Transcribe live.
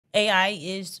AI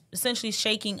is essentially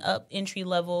shaking up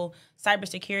entry-level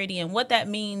cybersecurity and what that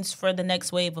means for the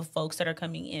next wave of folks that are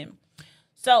coming in.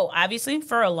 So obviously,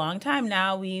 for a long time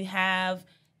now, we have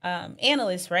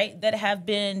analysts, right, that have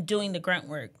been doing the grunt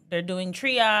work. They're doing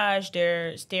triage,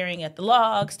 they're staring at the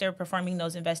logs, they're performing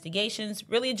those investigations,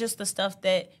 really just the stuff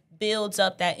that builds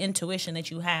up that intuition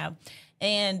that you have.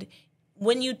 And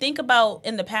when you think about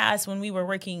in the past when we were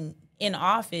working in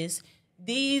office,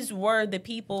 these were the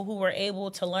people who were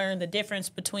able to learn the difference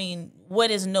between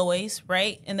what is noise,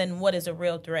 right, and then what is a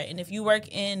real threat. And if you work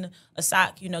in a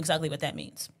SOC, you know exactly what that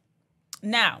means.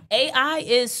 Now, AI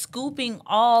is scooping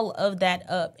all of that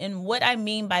up. And what I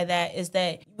mean by that is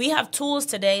that we have tools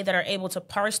today that are able to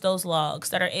parse those logs,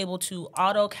 that are able to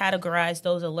auto-categorize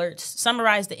those alerts,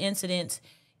 summarize the incidents,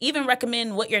 even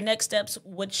recommend what your next steps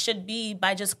should be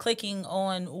by just clicking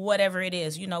on whatever it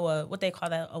is, what they call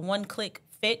that, a one-click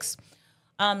fix.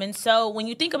 And so when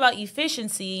you think about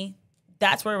efficiency,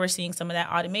 that's where we're seeing some of that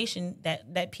automation,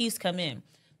 that piece come in.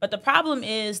 But the problem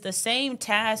is the same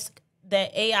task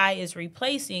that AI is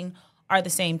replacing are the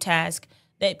same task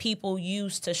that people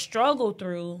use to struggle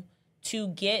through to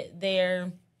get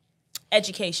their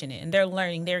education in, their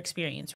learning, their experience.